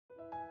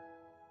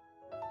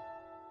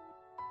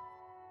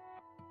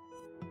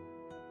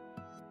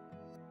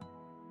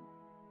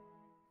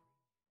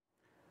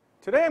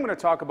Today I'm going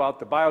to talk about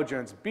the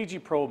Biogents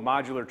BG Pro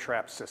modular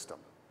trap system.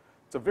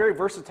 It's a very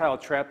versatile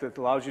trap that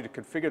allows you to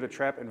configure the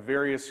trap in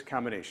various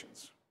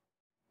combinations.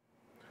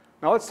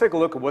 Now let's take a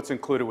look at what's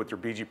included with your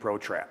BG Pro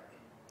trap.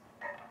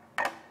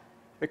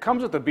 It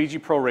comes with the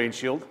BG Pro rain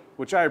shield,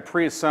 which I have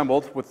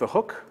pre-assembled with the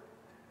hook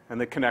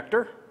and the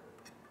connector.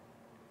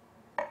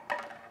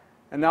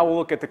 And now we'll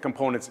look at the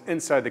components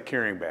inside the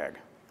carrying bag.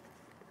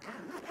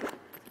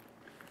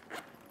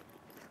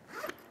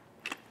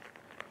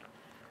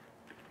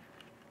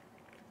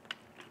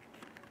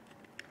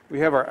 We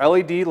have our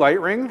LED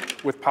light ring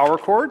with power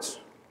cords.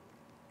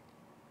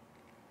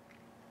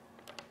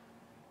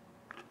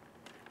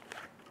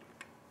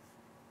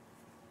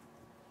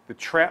 The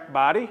trap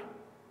body.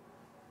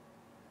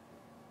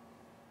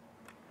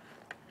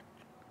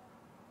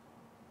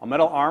 A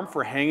metal arm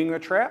for hanging the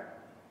trap.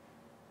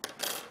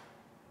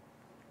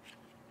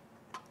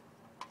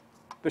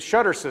 The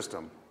shutter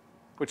system,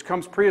 which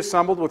comes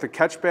pre-assembled with a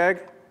catch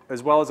bag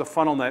as well as a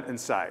funnel net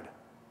inside.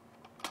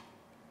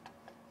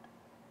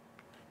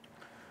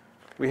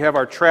 We have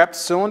our trap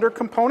cylinder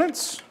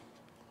components.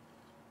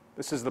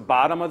 This is the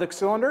bottom of the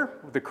cylinder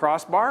with the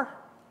crossbar.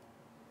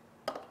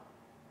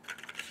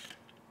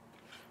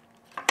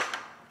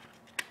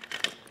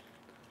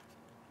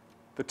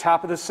 The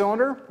top of the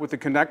cylinder with the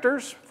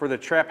connectors for the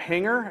trap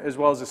hanger as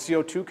well as the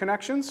CO2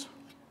 connections.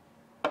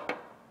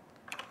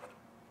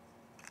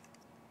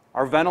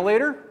 Our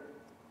ventilator.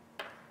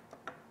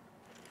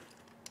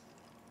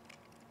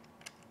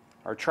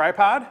 Our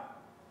tripod.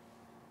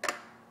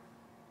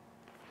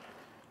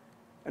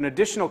 An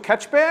additional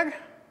catch bag,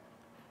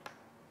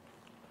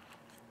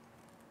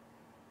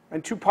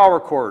 and two power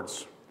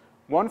cords,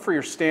 one for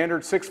your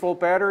standard 6-volt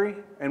battery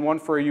and one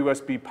for a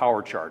USB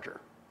power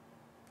charger.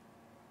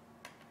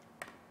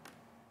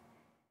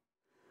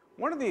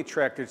 One of the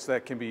attractors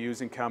that can be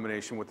used in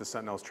combination with the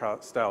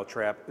Sentinel-style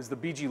trap is the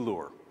BG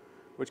lure,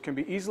 which can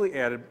be easily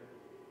added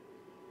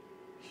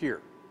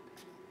here.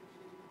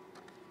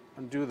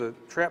 Undo the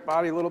trap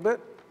body a little bit,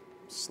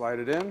 slide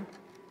it in.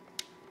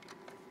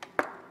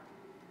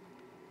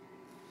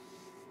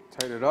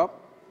 Tighten it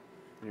up,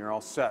 and you're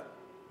all set.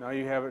 Now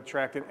you have it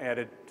tracked and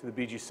added to the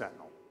BG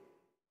Sentinel.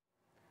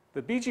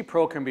 The BG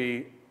Pro can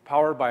be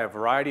powered by a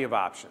variety of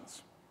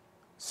options.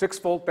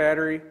 6-volt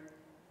battery,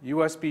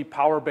 USB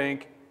power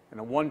bank,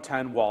 and a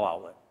 110 wall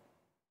outlet.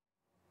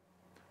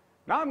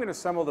 Now I'm going to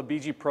assemble the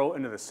BG Pro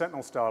into the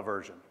Sentinel-style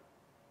version.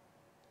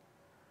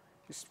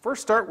 You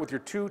first start with your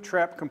two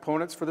trap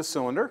components for the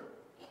cylinder.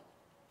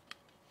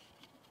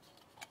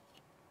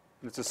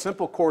 And it's a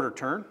simple quarter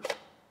turn.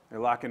 They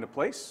lock into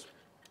place.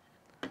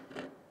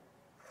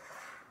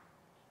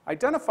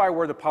 Identify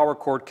where the power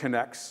cord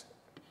connects.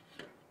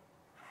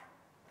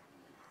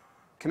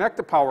 Connect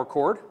the power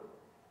cord.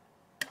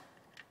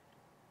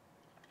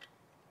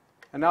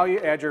 And now you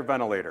add your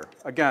ventilator.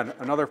 Again,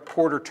 another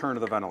quarter turn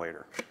of the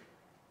ventilator.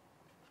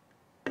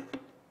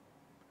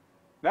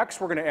 Next,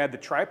 we're going to add the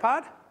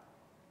tripod.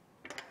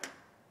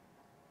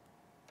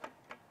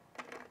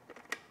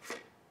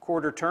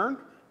 Quarter turn.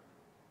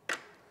 And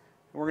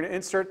we're going to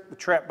insert the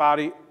trap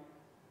body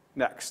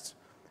next.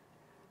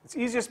 It's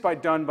easiest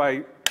done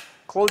by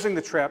closing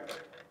the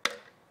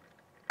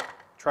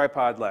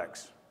tripod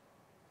legs.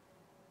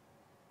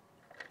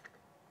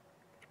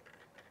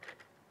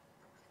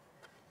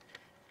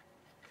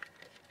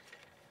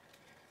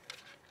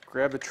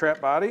 Grab the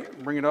trap body,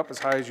 bring it up as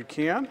high as you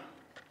can.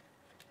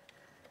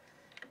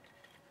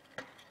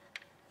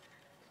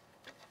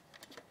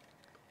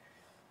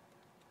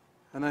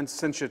 And then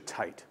cinch it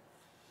tight.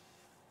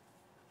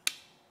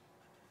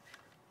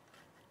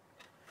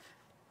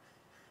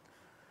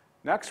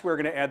 Next, we're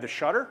going to add the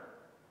shutter.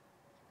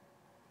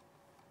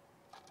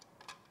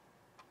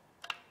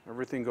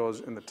 Everything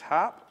goes in the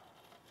top,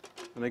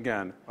 and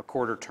again, a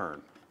quarter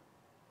turn.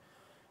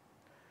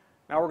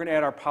 Now we're going to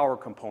add our power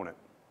component.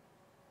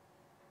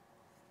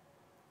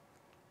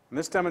 In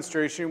this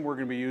demonstration, we're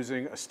going to be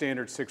using a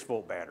standard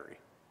 6-volt battery.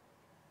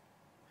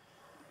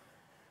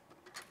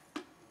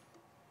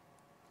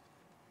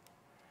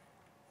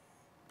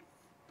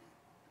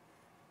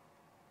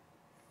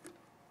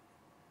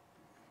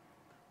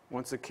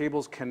 Once the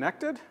cable's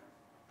connected,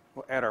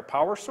 we'll add our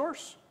power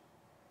source.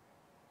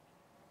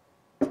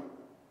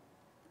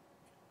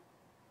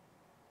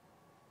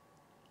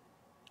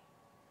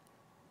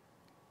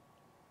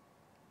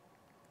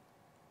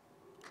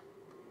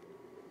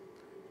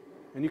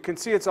 And you can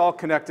see it's all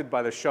connected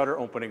by the shutter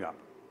opening up.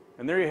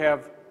 And there you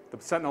have the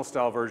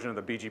Sentinel-style version of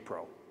the BG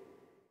Pro.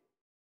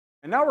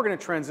 And now we're going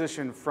to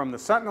transition from the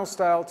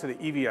Sentinel-style to the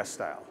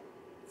EVS-style.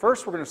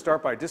 First, we're going to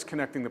start by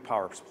disconnecting the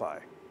power supply.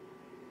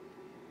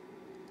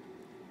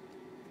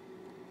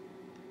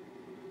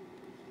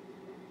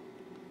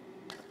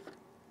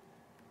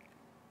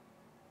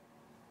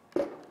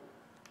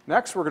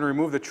 Next, we're going to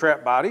remove the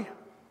trap body.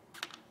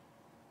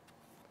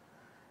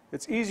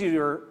 It's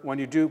easier when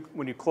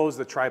you close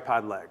the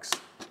tripod legs.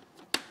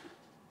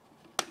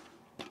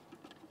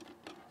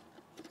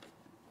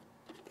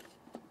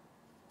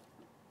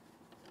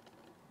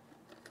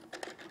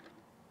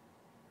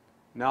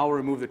 Now we'll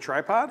remove the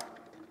tripod.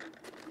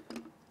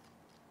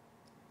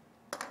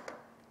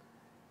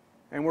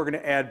 and we're going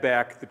to add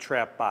back the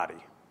trap body.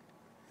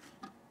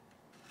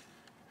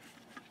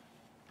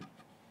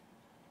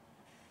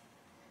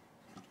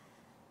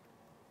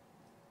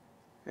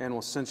 And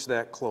we'll cinch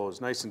that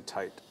closed, nice and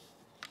tight.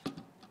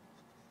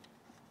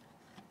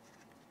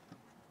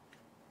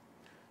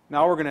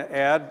 Now we're going to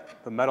add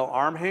the metal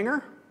arm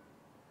hanger.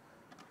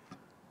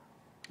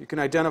 You can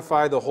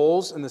identify the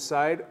holes in the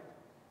side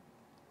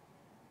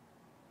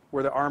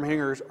where the arm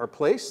hangers are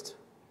placed.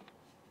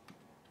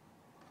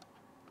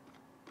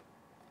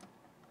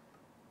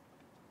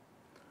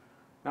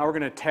 Now we're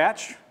going to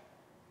attach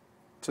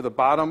to the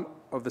bottom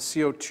of the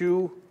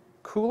CO2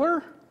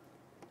 cooler.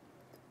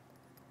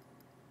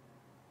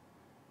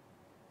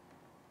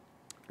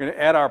 We're going to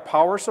add our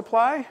power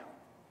supply,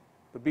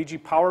 the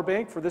BG power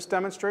bank for this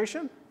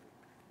demonstration.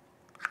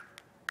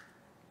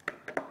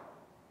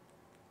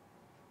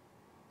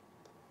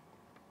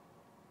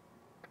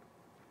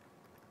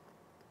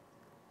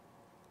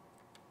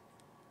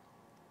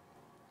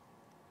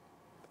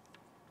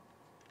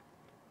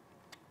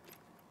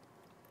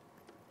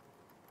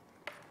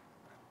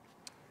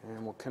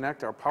 And we'll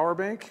connect our power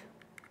bank.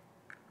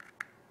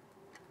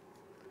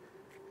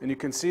 And you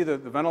can see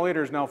that the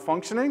ventilator is now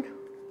functioning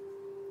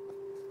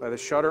by the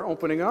shutter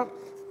opening up.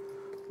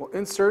 We'll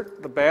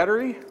insert the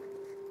battery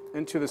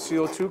into the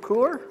CO2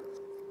 cooler.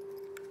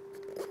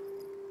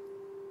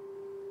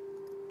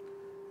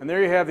 And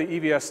there you have the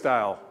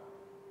EVS-style.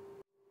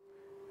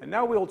 And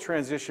now we'll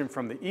transition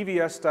from the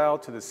EVS-style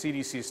to the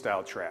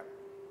CDC-style trap.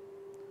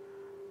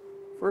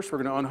 First, we're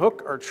going to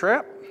unhook our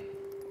trap,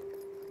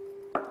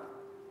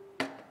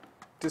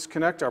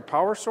 disconnect our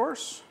power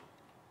source,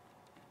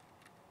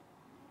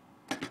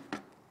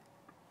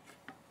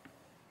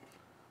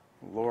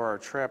 lower our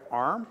trap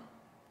arm.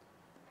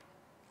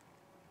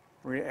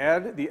 We're going to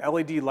add the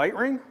LED light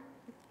ring,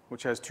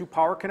 which has 2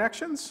 power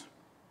connections.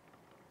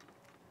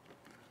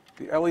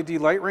 The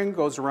LED light ring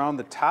goes around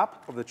the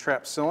top of the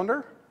trap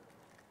cylinder.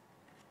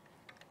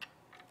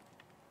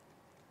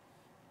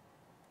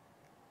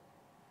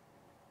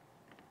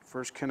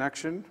 First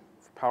connection,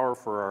 power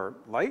for our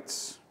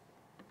lights.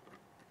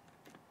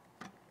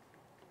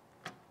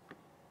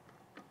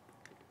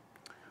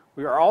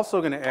 We are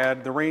also going to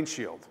add the rain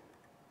shield.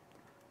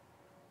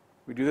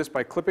 We do this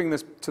by clipping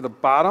this to the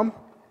bottom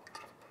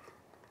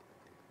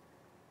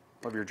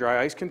of your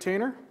dry ice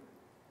container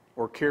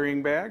or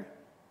carrying bag.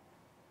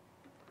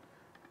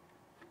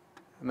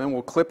 And then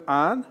we'll clip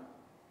on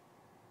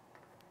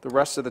the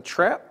rest of the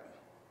trap.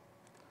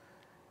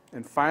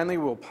 And finally,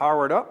 we'll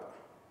power it up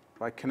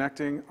by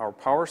connecting our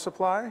power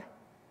supply.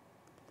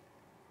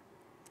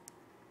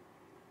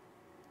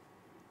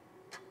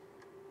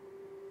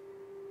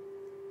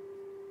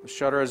 The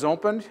shutter is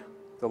opened,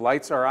 the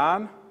lights are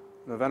on,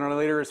 and the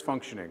ventilator is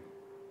functioning.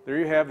 There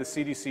you have the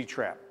CDC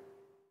trap.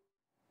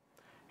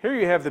 Here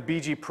you have the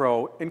BG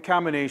Pro in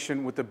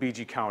combination with the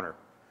BG counter,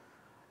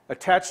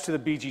 attached to the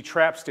BG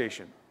trap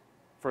station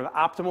for an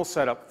optimal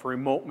setup for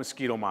remote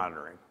mosquito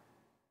monitoring.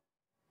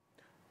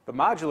 The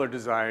modular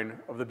design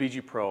of the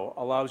BG Pro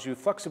allows you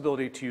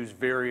flexibility to use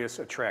various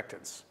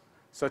attractants,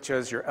 such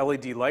as your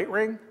LED light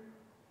ring,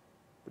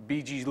 the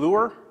BG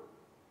lure,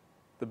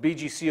 the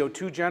BG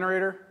CO2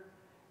 generator,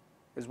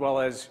 as well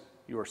as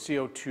your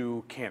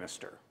CO2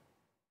 canister.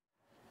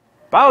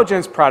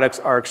 Biogents products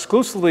are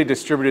exclusively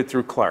distributed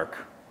through Clark.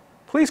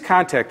 Please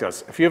contact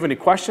us if you have any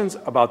questions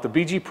about the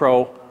BG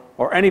Pro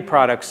or any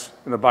products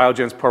in the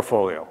Biogents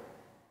portfolio.